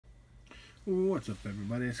What's up,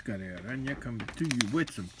 everybody? It's Scotty Aranya coming to you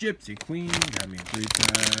with some Gypsy Queen. Got me a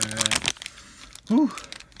 3-pack. Whew,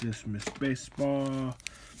 just missed baseball.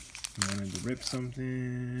 Wanted to rip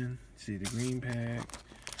something. See the green pack.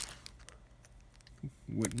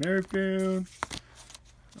 With Merrifield.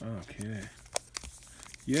 Okay.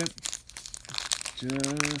 Yep. Just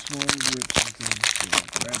want to rip something. So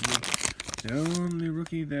grab me. The only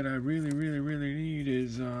rookie that I really need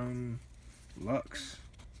is Lux.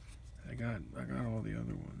 I got all the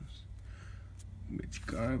other ones. Mitch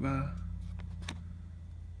Garba,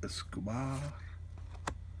 Escobar,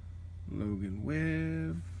 Logan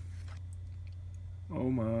Webb.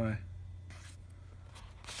 Oh my.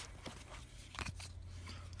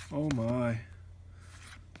 Oh my.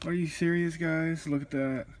 Are you serious, guys? Look at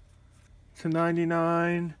that. It's a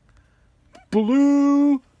 99.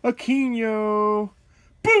 Blue Aquino.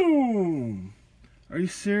 Boom! Are you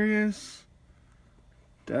serious?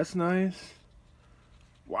 That's nice.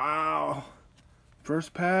 Wow.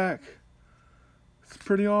 First pack. It's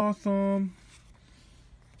pretty awesome.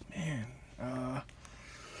 Man.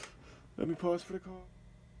 Let me pause for the call.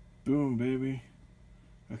 Boom, baby.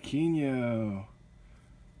 Aquino.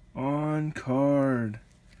 On card.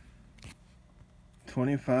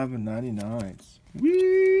 25 of 99.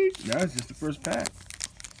 Sweet. That's just the first pack.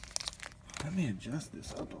 Let me adjust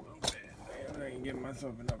this up a little bit. Man, I can give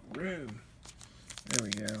myself enough room. There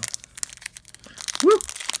we go. Woo!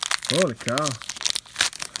 Holy cow.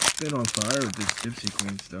 Been on fire with this Gypsy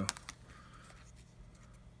Queen stuff.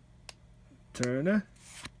 Turner.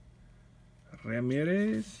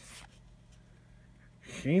 Ramirez.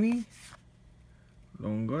 Haney.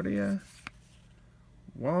 Longoria.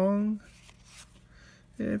 Wong.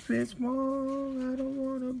 If it's wrong, I don't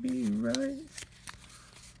want to be right.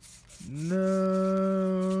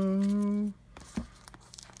 No.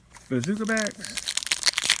 Bazooka backs.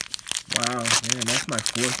 Wow, man, that's my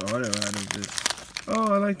 4th auto out of this.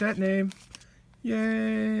 Oh, I like that name.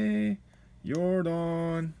 Yay.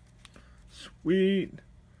 Jordan. Sweet.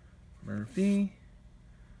 Murphy.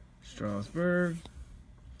 Strasburg.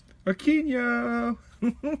 Aquino.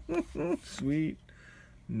 Sweet.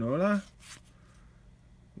 Nola.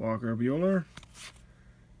 Walker Bueller.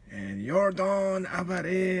 And Jordan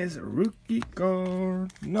Alvarez rookie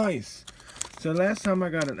card. Nice. So last time I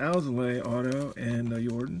got an Alzolay auto and a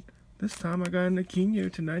Jordan. This time I got an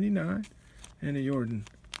Aquino to 99 and a Jordan.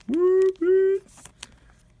 Woo-hoo.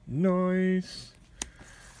 Nice.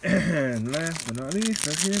 And last but not least,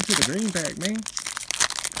 let's get into the green pack, man.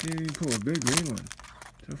 See if we pull a big green one.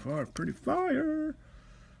 So far, pretty fire.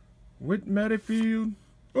 With Merrifield.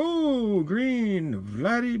 Oh, green.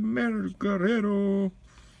 Vladimir Guerrero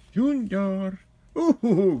Jr.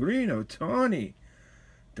 Oh, green Otani.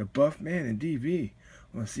 The buff man in DV.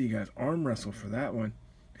 I want to see you guys arm wrestle for that one.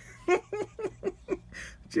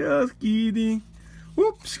 Just kidding.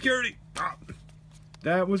 Whoop, security. Oh,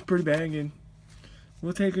 that was pretty banging.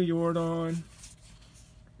 We'll take a Jordan.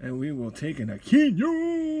 And we will take an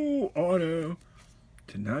Aquino auto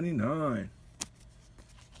to 99.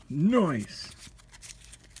 Nice.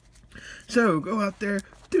 So go out there,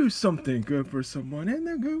 do something good for someone, and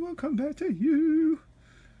the good will come back to you.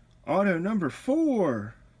 Auto number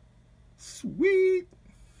 4. Sweet.